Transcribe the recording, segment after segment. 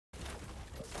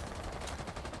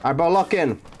Alright, bro, lock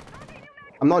in.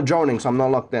 I'm not droning, so I'm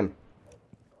not locked in.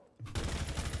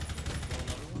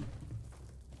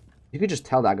 You could just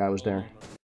tell that guy was there.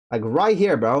 Like, right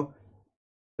here, bro.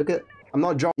 Look at... I'm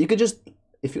not droning. You could just...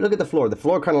 If you look at the floor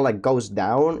kind of, like, goes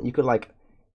down. You could, like...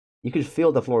 You could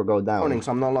feel the floor go down.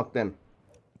 So I'm not locked in.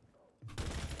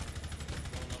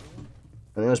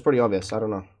 And it was pretty obvious. I don't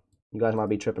know. You guys might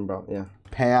be tripping, bro. Yeah.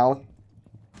 Pal.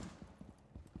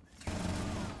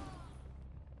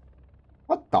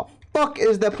 What the fuck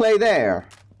is the play there?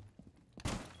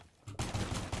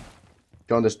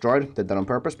 Drone destroyed. Did that on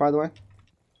purpose, by the way.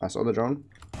 I saw the drone.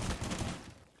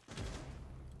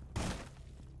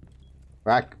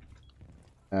 Back.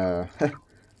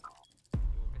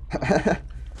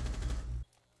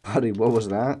 Buddy, what was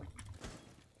that?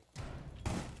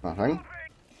 Nothing.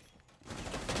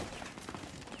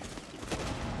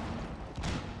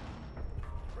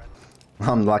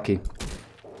 I'm lucky.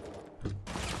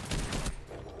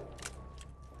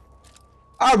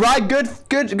 All right,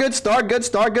 good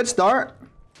start.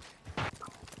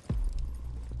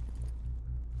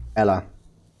 Ella.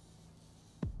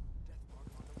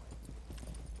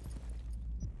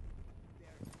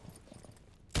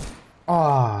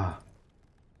 Ah, oh,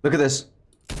 look at this.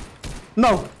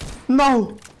 No.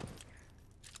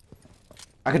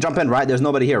 I could jump in, right? There's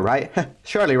nobody here, right?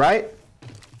 Surely, right?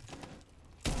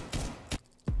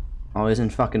 Oh, he's in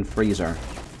fucking freezer.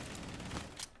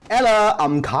 Ella,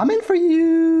 I'm coming for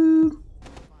you.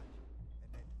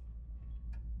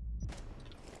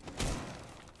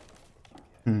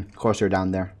 Of course you're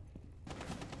down there.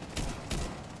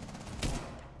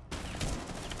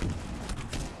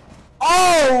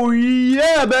 Oh,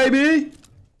 yeah, baby.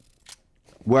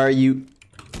 Where are you?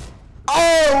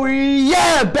 Oh,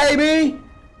 yeah, baby.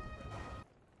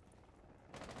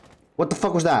 What the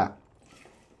fuck was that?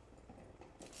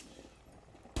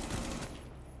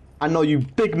 I know you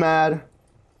big mad.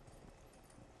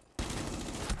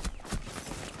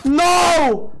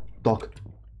 No! Dog.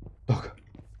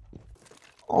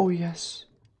 Oh, yes.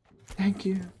 Thank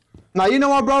you. Now, you know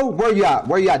what, bro? Where you at?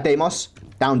 Where you at, Deimos?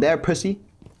 Down there, pussy.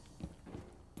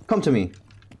 Come to me.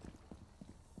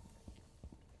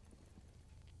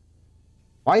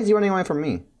 Why is he running away from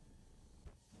me?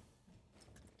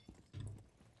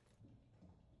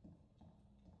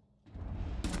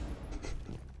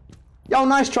 Yo,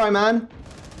 nice try, man.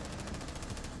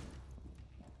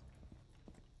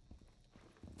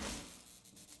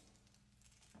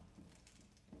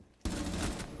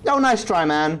 Yo, nice try,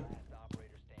 man.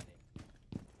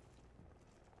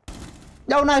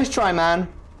 Yo, nice try, man.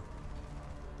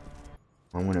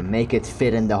 I'm gonna make it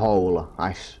fit in the hole.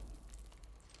 Nice.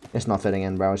 It's not fitting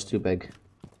in, bro. It's too big.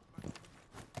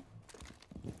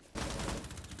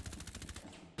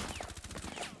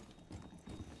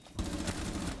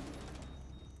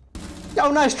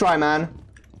 Yo, nice try, man.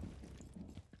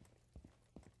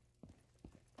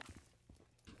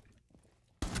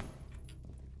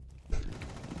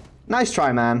 Nice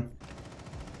try, man.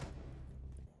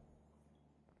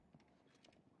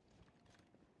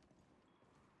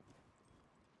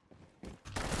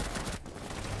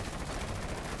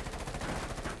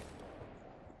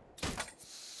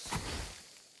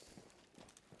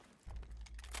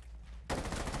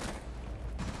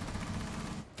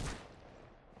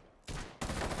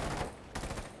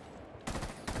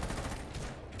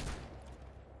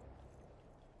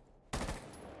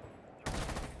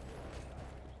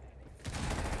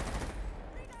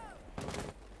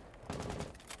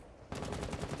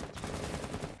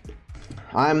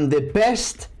 I'm the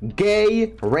best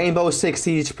gay Rainbow Six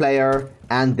Siege player,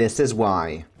 and this is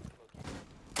why.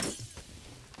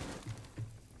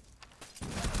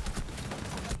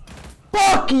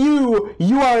 Fuck you!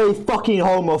 You are a fucking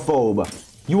homophobe.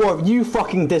 You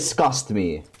fucking disgust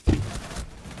me.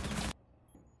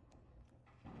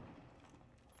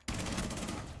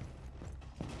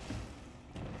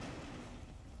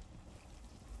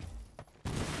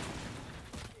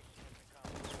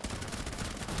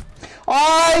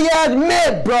 I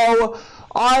admit, bro,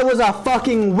 I was a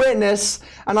fucking witness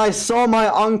and I saw my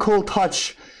uncle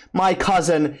touch my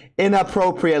cousin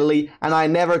inappropriately and I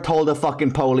never told the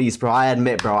fucking police, bro. I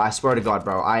admit, bro. I swear to God,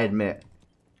 bro. I admit.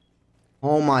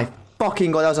 Oh my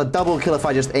fucking God. That was a double kill if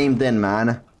I just aimed in,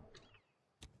 man.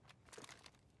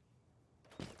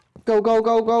 Go, go,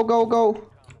 go, go, go, go.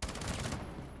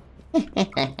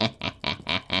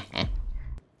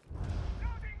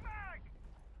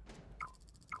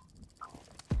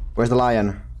 Where's the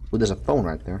lion? Ooh, there's a phone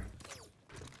right there.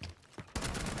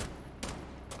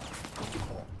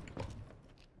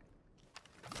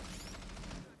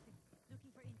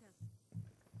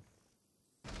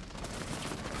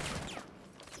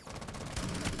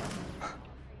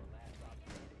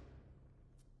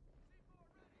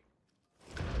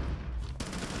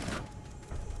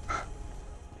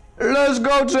 Let's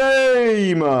go,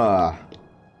 team!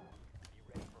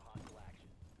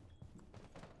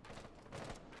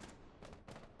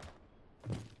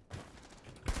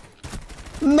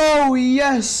 No,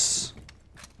 yes!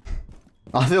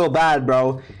 I feel bad,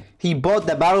 bro. He bought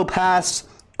the battle pass,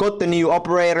 got the new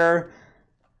operator,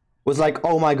 was like,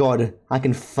 oh my god, I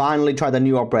can finally try the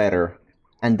new operator.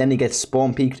 And then he gets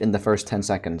spawn peeked in the first 10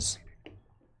 seconds.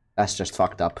 That's just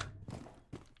fucked up.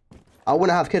 I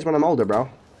wanna have kids when I'm older, bro.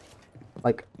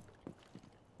 Like...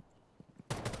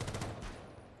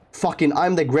 Fucking,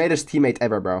 I'm the greatest teammate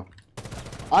ever, bro.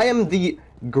 I am the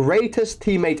greatest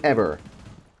teammate ever.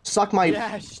 Suck my...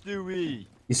 Yeah, Stewie.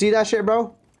 You see that shit,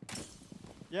 bro?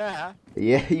 Yeah.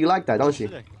 Yeah, you like that, don't you?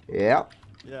 Sick. Yeah.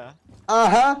 Yeah.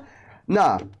 Uh-huh.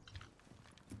 Nah.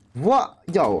 What?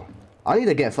 Yo. I need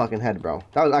to get fucking head, bro.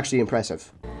 That was actually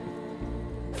impressive.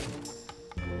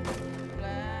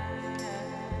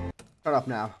 Shut up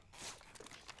now.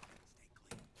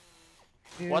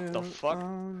 What the fuck?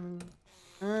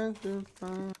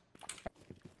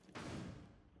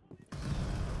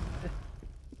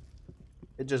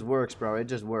 It just works, bro. It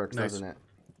just works, Nice. doesn't it?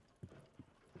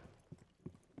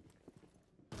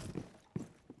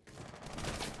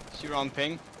 Zero on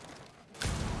ping.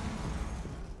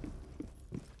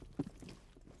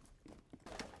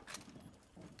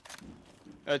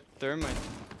 Thermite.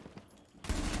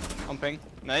 On ping.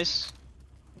 Nice.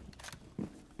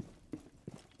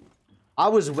 I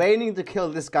was waiting to kill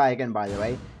this guy again, by the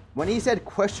way. When he said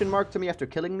question mark to me after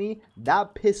killing me,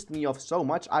 that pissed me off so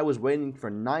much, I was waiting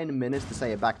for 9 minutes to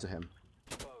say it back to him.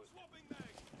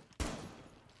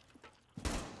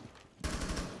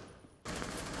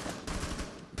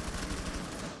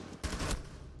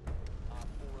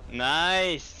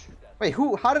 Nice. Wait,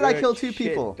 who? How did I kill two Shit,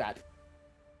 people? Dad.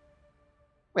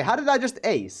 Wait, how did I just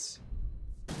ace?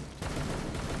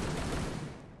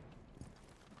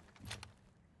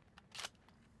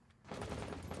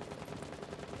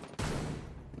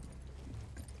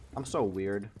 I'm so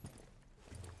weird.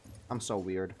 I'm so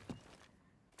weird.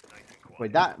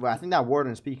 Wait, I think that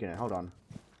warden's speaking it. Hold on.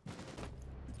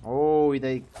 Oh,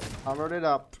 they covered it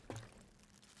up.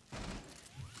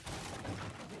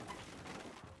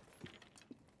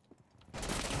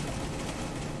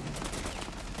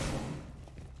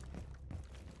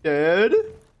 Dead.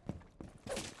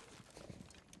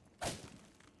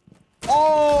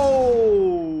 Oh!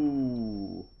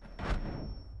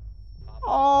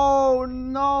 Oh,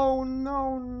 no,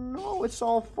 no, no. It's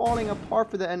all falling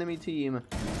apart for the enemy team.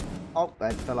 Oh,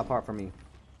 that fell apart for me.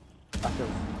 Back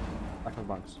of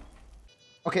bunks.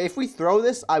 Okay, if we throw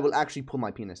this, I will actually pull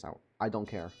my penis out. I don't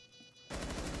care.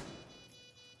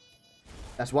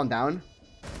 That's one down.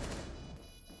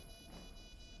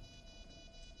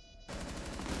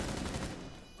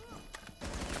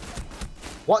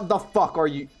 What the fuck are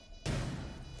you?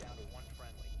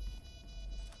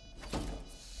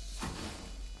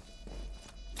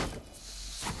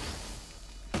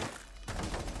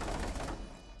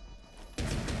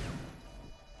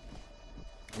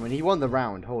 I mean, he won the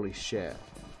round. Holy shit.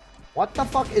 What the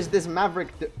fuck is this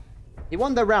Maverick? He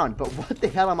won the round, but what the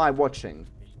hell am I watching?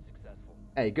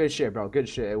 Hey, good shit, bro. Good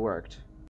shit. It worked.